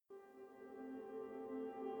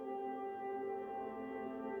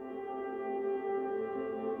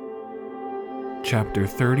Chapter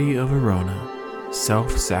 30 of Arona,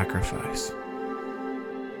 Self-Sacrifice.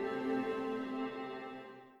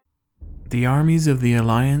 The armies of the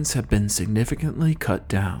Alliance had been significantly cut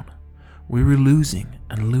down. We were losing,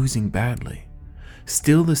 and losing badly.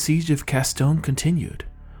 Still, the siege of Castone continued.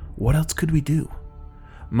 What else could we do?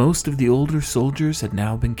 Most of the older soldiers had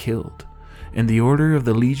now been killed, and the order of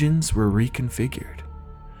the legions were reconfigured.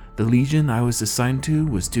 The legion I was assigned to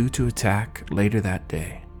was due to attack later that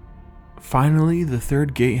day. Finally, the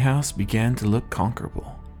third gatehouse began to look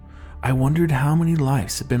conquerable. I wondered how many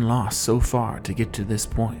lives had been lost so far to get to this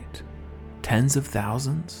point. Tens of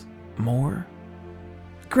thousands? More?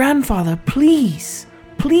 Grandfather, please!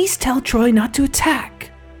 Please tell Troy not to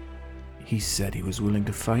attack! He said he was willing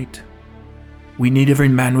to fight. We need every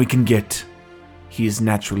man we can get. He is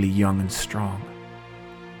naturally young and strong.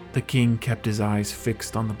 The king kept his eyes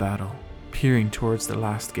fixed on the battle, peering towards the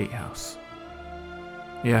last gatehouse.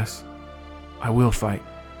 Yes, I will fight.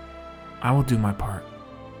 I will do my part.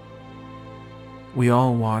 We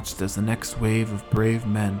all watched as the next wave of brave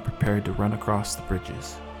men prepared to run across the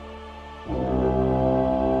bridges.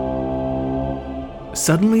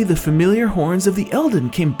 Suddenly, the familiar horns of the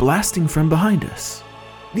Elden came blasting from behind us.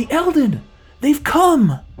 The Elden! They've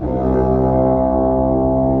come!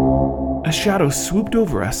 A shadow swooped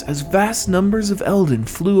over us as vast numbers of Elden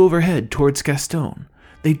flew overhead towards Castone.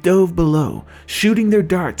 They dove below, shooting their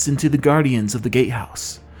darts into the guardians of the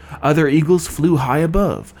gatehouse. Other eagles flew high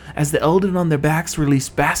above, as the Elden on their backs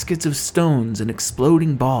released baskets of stones and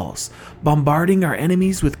exploding balls, bombarding our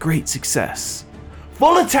enemies with great success.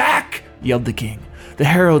 "Full attack!" yelled the king. The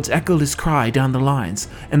heralds echoed his cry down the lines,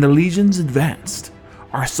 and the legions advanced.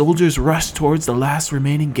 Our soldiers rushed towards the last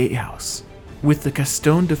remaining gatehouse. With the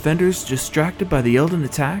Castone defenders distracted by the Elden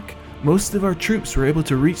attack, most of our troops were able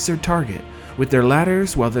to reach their target with their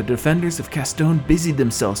ladders, while the defenders of Castone busied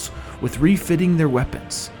themselves with refitting their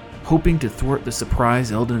weapons, hoping to thwart the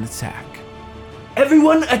surprise Elden attack.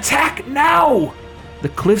 "Everyone attack now!" The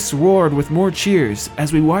cliffs roared with more cheers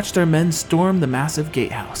as we watched our men storm the massive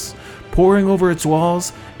gatehouse, pouring over its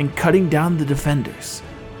walls and cutting down the defenders.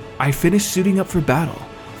 I finished suiting up for battle,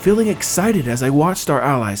 feeling excited as I watched our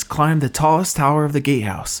allies climb the tallest tower of the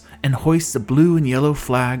gatehouse and hoist the blue and yellow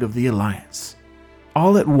flag of the Alliance.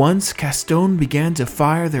 All at once, Castone began to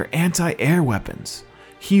fire their anti-air weapons,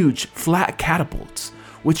 huge, flat catapults,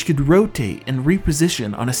 which could rotate and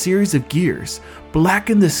reposition on a series of gears,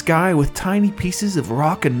 blacken the sky with tiny pieces of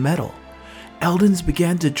rock and metal. Eldens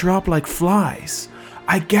began to drop like flies.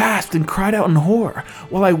 I gasped and cried out in horror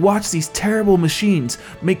while I watched these terrible machines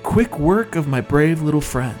make quick work of my brave little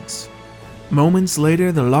friends. Moments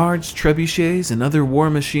later, the large trebuchets and other war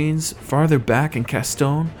machines farther back in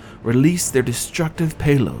Castone released their destructive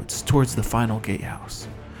payloads towards the final gatehouse.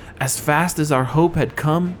 As fast as our hope had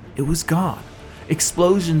come, it was gone.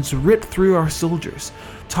 Explosions ripped through our soldiers,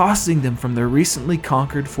 tossing them from their recently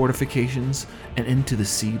conquered fortifications and into the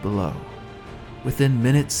sea below. Within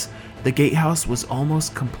minutes, the gatehouse was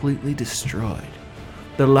almost completely destroyed.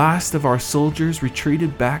 The last of our soldiers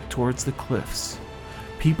retreated back towards the cliffs.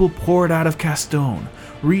 People poured out of Castone,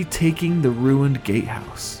 retaking the ruined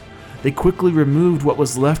gatehouse. They quickly removed what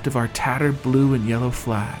was left of our tattered blue and yellow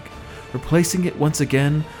flag, replacing it once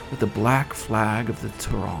again with the black flag of the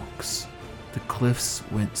Turonks. The cliffs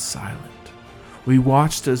went silent. We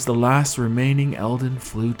watched as the last remaining Elden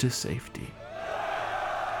flew to safety.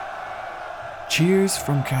 Cheers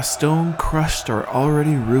from Castone crushed our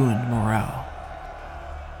already ruined morale.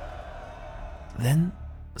 Then,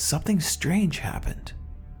 something strange happened.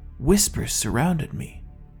 Whispers surrounded me.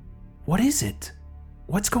 What is it?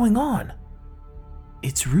 What's going on?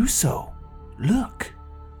 It's Russo. Look.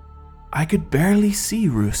 I could barely see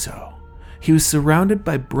Russo. He was surrounded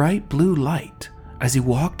by bright blue light as he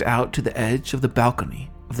walked out to the edge of the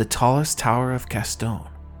balcony of the tallest tower of Castone.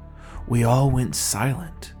 We all went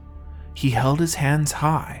silent. He held his hands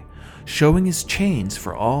high, showing his chains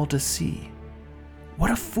for all to see.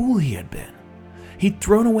 What a fool he had been. He'd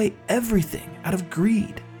thrown away everything out of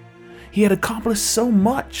greed. He had accomplished so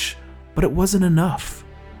much, but it wasn't enough.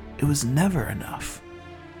 It was never enough.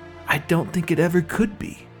 I don't think it ever could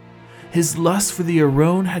be. His lust for the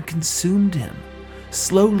Arone had consumed him,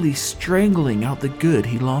 slowly strangling out the good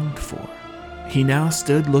he longed for. He now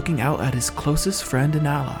stood looking out at his closest friend and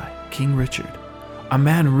ally, King Richard, a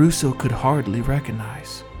man Russo could hardly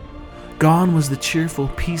recognize. Gone was the cheerful,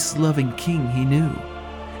 peace-loving king he knew.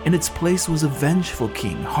 In its place was a vengeful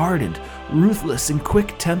king, hardened, ruthless, and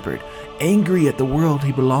quick-tempered, angry at the world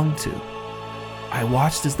he belonged to. I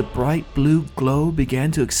watched as the bright blue glow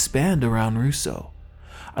began to expand around Russo.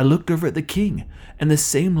 I looked over at the king, and the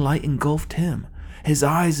same light engulfed him, his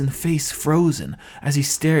eyes and face frozen as he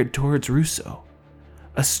stared towards Russo.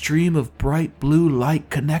 A stream of bright blue light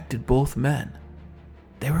connected both men.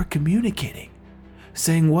 They were communicating,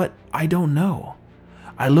 saying what I don't know.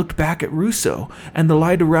 I looked back at Russo, and the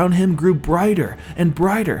light around him grew brighter and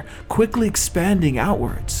brighter, quickly expanding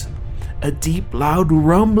outwards. A deep, loud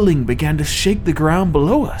rumbling began to shake the ground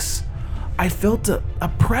below us. I felt a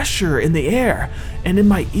pressure in the air and in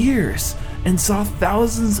my ears, and saw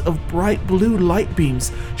thousands of bright blue light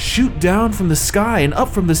beams shoot down from the sky and up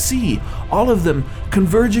from the sea, all of them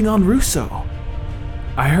converging on Russo.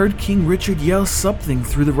 I heard King Richard yell something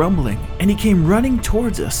through the rumbling, and he came running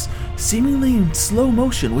towards us, seemingly in slow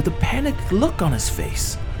motion with a panicked look on his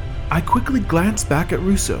face. I quickly glanced back at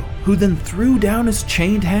Russo, who then threw down his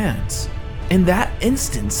chained hands. In that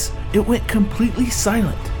instance, it went completely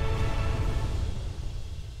silent.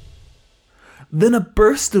 Then a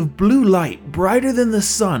burst of blue light, brighter than the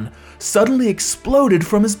sun, suddenly exploded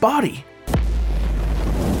from his body.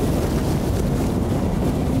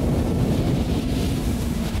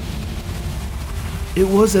 It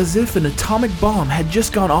was as if an atomic bomb had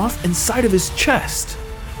just gone off inside of his chest.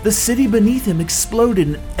 The city beneath him exploded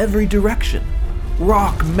in every direction.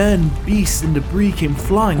 Rock, men, beasts, and debris came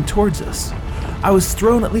flying towards us. I was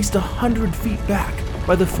thrown at least 100 feet back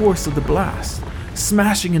by the force of the blast,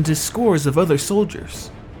 smashing into scores of other soldiers.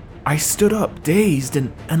 I stood up, dazed,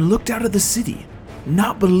 and looked out at the city,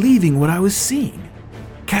 not believing what I was seeing.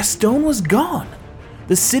 Castone was gone.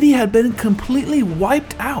 The city had been completely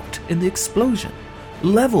wiped out in the explosion,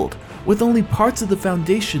 leveled, with only parts of the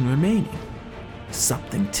foundation remaining.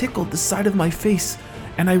 Something tickled the side of my face,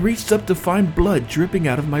 and I reached up to find blood dripping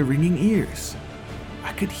out of my ringing ears.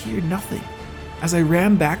 I could hear nothing as I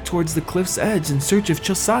ran back towards the cliff's edge in search of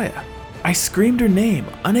Josiah. I screamed her name,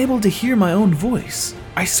 unable to hear my own voice.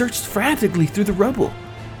 I searched frantically through the rubble.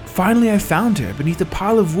 Finally, I found her beneath a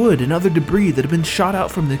pile of wood and other debris that had been shot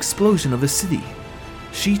out from the explosion of the city.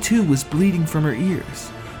 She too was bleeding from her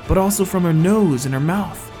ears, but also from her nose and her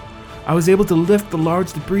mouth. I was able to lift the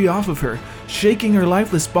large debris off of her, shaking her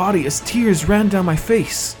lifeless body as tears ran down my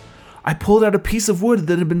face. I pulled out a piece of wood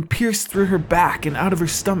that had been pierced through her back and out of her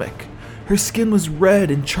stomach. Her skin was red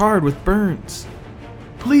and charred with burns.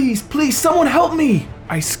 "Please, please, someone help me!"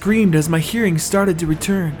 I screamed as my hearing started to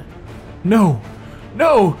return. "No,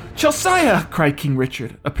 no, Josiah!" cried King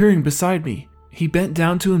Richard, appearing beside me. He bent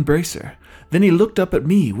down to embrace her. Then he looked up at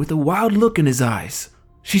me with a wild look in his eyes.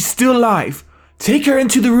 "She's still alive. Take her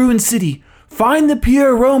into the ruined city. Find the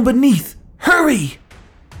Pierre Rome beneath. Hurry!"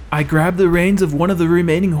 I grabbed the reins of one of the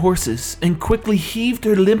remaining horses and quickly heaved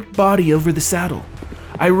her limp body over the saddle.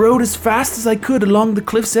 I rode as fast as I could along the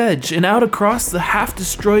cliff's edge and out across the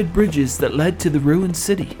half-destroyed bridges that led to the ruined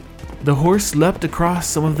city. The horse leapt across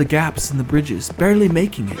some of the gaps in the bridges, barely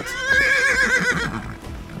making it.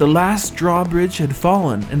 The last drawbridge had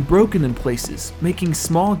fallen and broken in places, making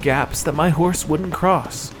small gaps that my horse wouldn't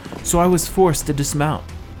cross, so I was forced to dismount.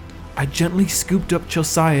 I gently scooped up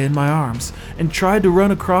Josiah in my arms and tried to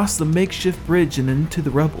run across the makeshift bridge and into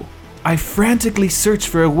the rubble. I frantically searched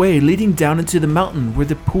for a way leading down into the mountain where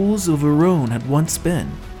the pools of Verone had once been.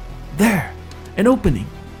 There, an opening,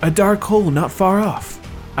 a dark hole not far off.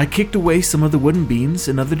 I kicked away some of the wooden beams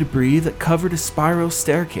and other debris that covered a spiral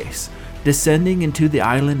staircase, descending into the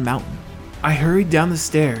island mountain. I hurried down the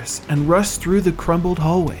stairs and rushed through the crumbled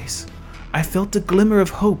hallways. I felt a glimmer of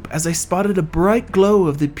hope as I spotted a bright glow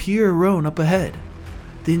of the Pierre Rhone up ahead.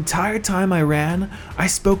 The entire time I ran, I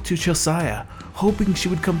spoke to Josiah, hoping she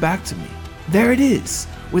would come back to me. There it is!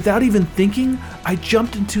 Without even thinking, I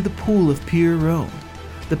jumped into the pool of Pierre Rhone,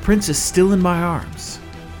 the princess still in my arms.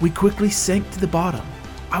 We quickly sank to the bottom.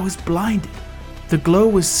 I was blinded. The glow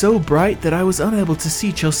was so bright that I was unable to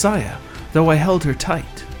see Josiah, though I held her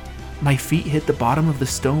tight. My feet hit the bottom of the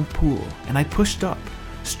stone pool, and I pushed up,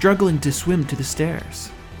 struggling to swim to the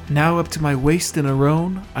stairs. Now up to my waist in a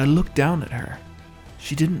Rhone, I looked down at her.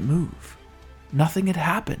 She didn't move. Nothing had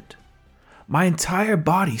happened. My entire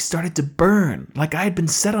body started to burn like I had been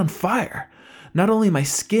set on fire. Not only my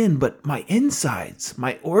skin, but my insides,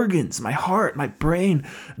 my organs, my heart, my brain,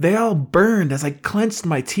 they all burned as I clenched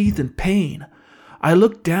my teeth in pain. I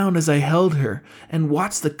looked down as I held her and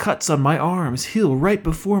watched the cuts on my arms heal right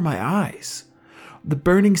before my eyes. The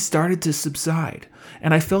burning started to subside,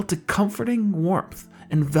 and I felt a comforting warmth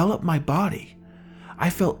envelop my body. I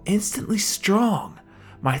felt instantly strong.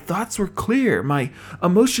 My thoughts were clear, my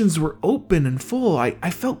emotions were open and full. I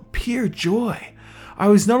felt pure joy. I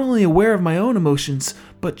was not only aware of my own emotions,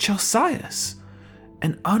 but Josiah's.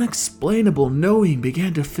 An unexplainable knowing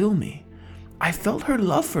began to fill me. I felt her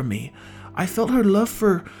love for me. I felt her love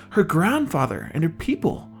for her grandfather and her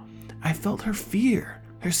people. I felt her fear,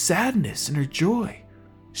 her sadness, and her joy.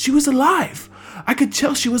 She was alive! I could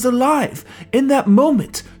tell she was alive! In that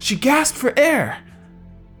moment, she gasped for air!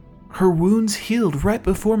 Her wounds healed right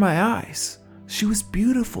before my eyes. She was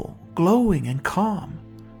beautiful, glowing, and calm.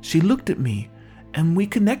 She looked at me, and we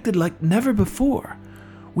connected like never before.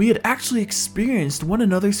 We had actually experienced one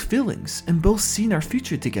another's feelings and both seen our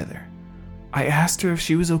future together. I asked her if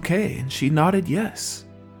she was okay, and she nodded yes.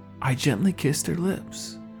 I gently kissed her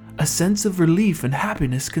lips. A sense of relief and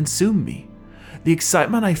happiness consumed me. The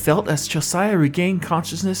excitement I felt as Josiah regained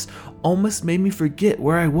consciousness almost made me forget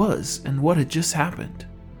where I was and what had just happened.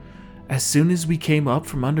 As soon as we came up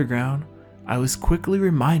from underground, I was quickly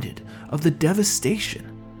reminded of the devastation.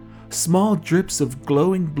 Small drips of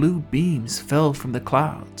glowing blue beams fell from the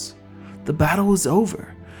clouds. The battle was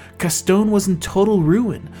over. Castone was in total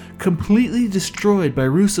ruin, completely destroyed by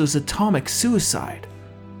Russo's atomic suicide.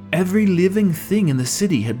 Every living thing in the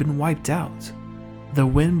city had been wiped out. The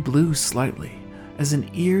wind blew slightly as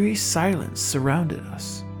an eerie silence surrounded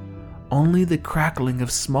us. Only the crackling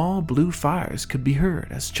of small blue fires could be heard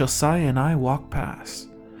as Josiah and I walked past.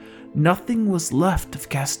 Nothing was left of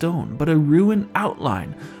Castone but a ruined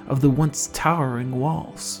outline of the once towering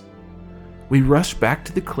walls. We rushed back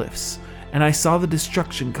to the cliffs, and I saw the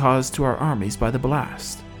destruction caused to our armies by the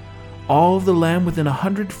blast. All of the land within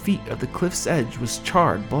 100 feet of the cliff's edge was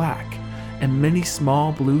charred black, and many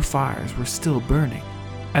small blue fires were still burning.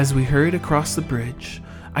 As we hurried across the bridge,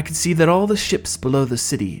 I could see that all the ships below the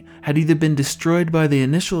city had either been destroyed by the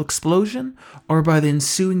initial explosion or by the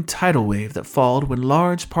ensuing tidal wave that followed when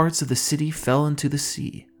large parts of the city fell into the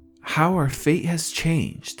sea. How our fate has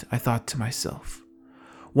changed, I thought to myself.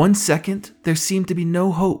 1 second, there seemed to be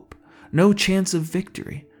no hope, no chance of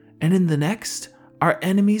victory, and in the next, our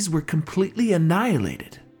enemies were completely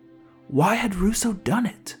annihilated. Why had Russo done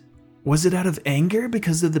it? Was it out of anger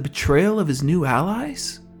because of the betrayal of his new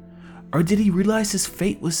allies? Or did he realize his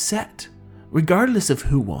fate was set, regardless of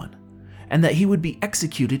who won, and that he would be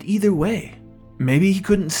executed either way? Maybe he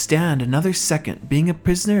couldn't stand another second being a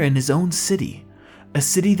prisoner in his own city, a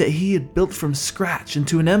city that he had built from scratch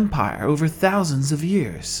into an empire over thousands of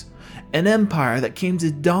years, an empire that came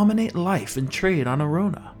to dominate life and trade on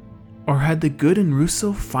Arona. Or had the good in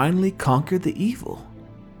Russo finally conquered the evil,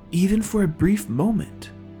 even for a brief moment?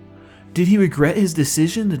 Did he regret his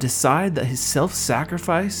decision to decide that his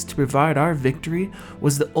self-sacrifice to provide our victory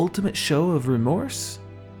was the ultimate show of remorse?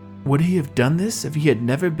 Would he have done this if he had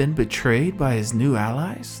never been betrayed by his new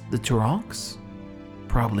allies, the Turonks?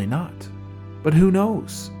 Probably not. But who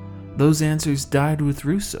knows? Those answers died with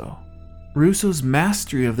Russo. Russo's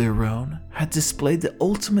mastery of the Arone had displayed the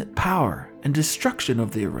ultimate power and destruction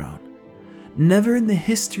of the Arone. Never in the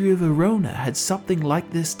history of Arona had something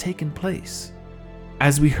like this taken place.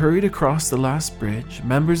 As we hurried across the last bridge,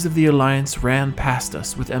 members of the Alliance ran past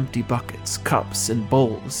us with empty buckets, cups, and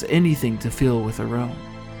bowls, anything to fill with Arone.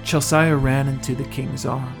 Josiah ran into the king's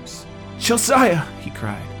arms. "Josiah!" he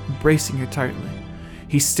cried, embracing her tightly.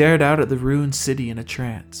 He stared out at the ruined city in a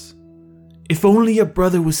trance. "If only your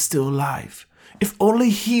brother was still alive. If only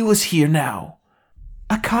he was here now."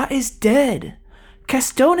 "Akkat is dead.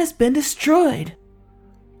 Castone has been destroyed."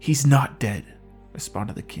 "He's not dead,"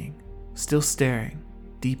 responded the king, still staring,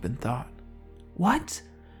 deep in thought. "What?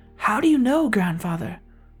 How do you know, grandfather?"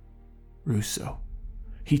 "Russo.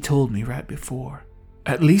 He told me right before."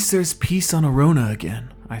 "At least there's peace on Arona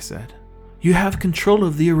again," I said. "You have control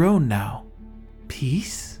of the Arone now."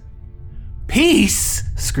 "Peace?" "Peace!"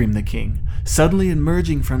 screamed the king, suddenly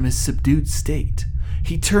emerging from his subdued state.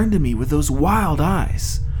 He turned to me with those wild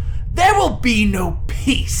eyes. "There will be no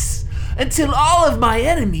peace until all of my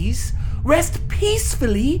enemies rest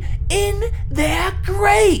peacefully in their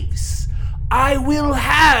graves. I will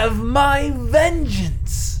have my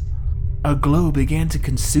vengeance." A glow began to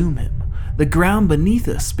consume him. The ground beneath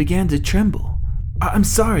us began to tremble. "I'm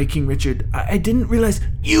sorry, King Richard. I didn't realize—"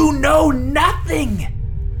 "You know nothing!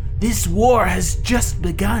 This war has just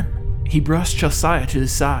begun." He brushed Josiah to the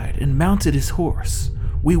side and mounted his horse.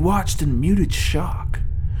 We watched in muted shock.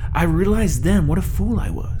 I realized then what a fool I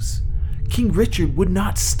was. King Richard would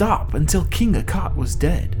not stop until King Akkat was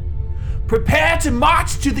dead. "Prepare to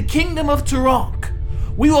march to the kingdom of Turonk.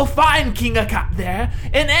 We will find King Akkat there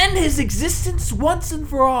and end his existence once and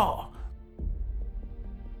for all."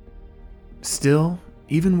 Still,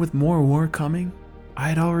 even with more war coming, I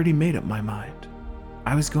had already made up my mind.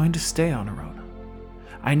 I was going to stay on Arona.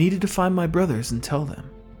 I needed to find my brothers and tell them.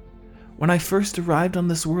 When I first arrived on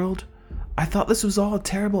this world, I thought this was all a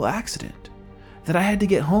terrible accident, that I had to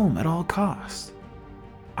get home at all costs.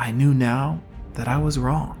 I knew now that I was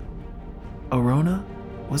wrong. Arona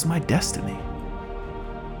was my destiny.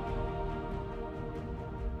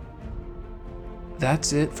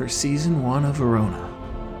 That's it for Season 1 of Verona.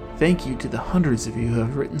 Thank you to the hundreds of you who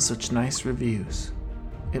have written such nice reviews.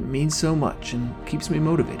 It means so much and keeps me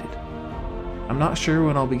motivated. I'm not sure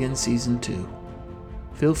when I'll begin Season 2.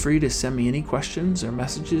 Feel free to send me any questions or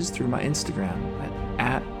messages through my Instagram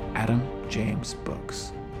at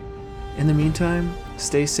AdamJamesBooks. In the meantime,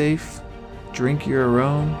 stay safe, drink your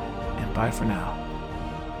own, and bye for now.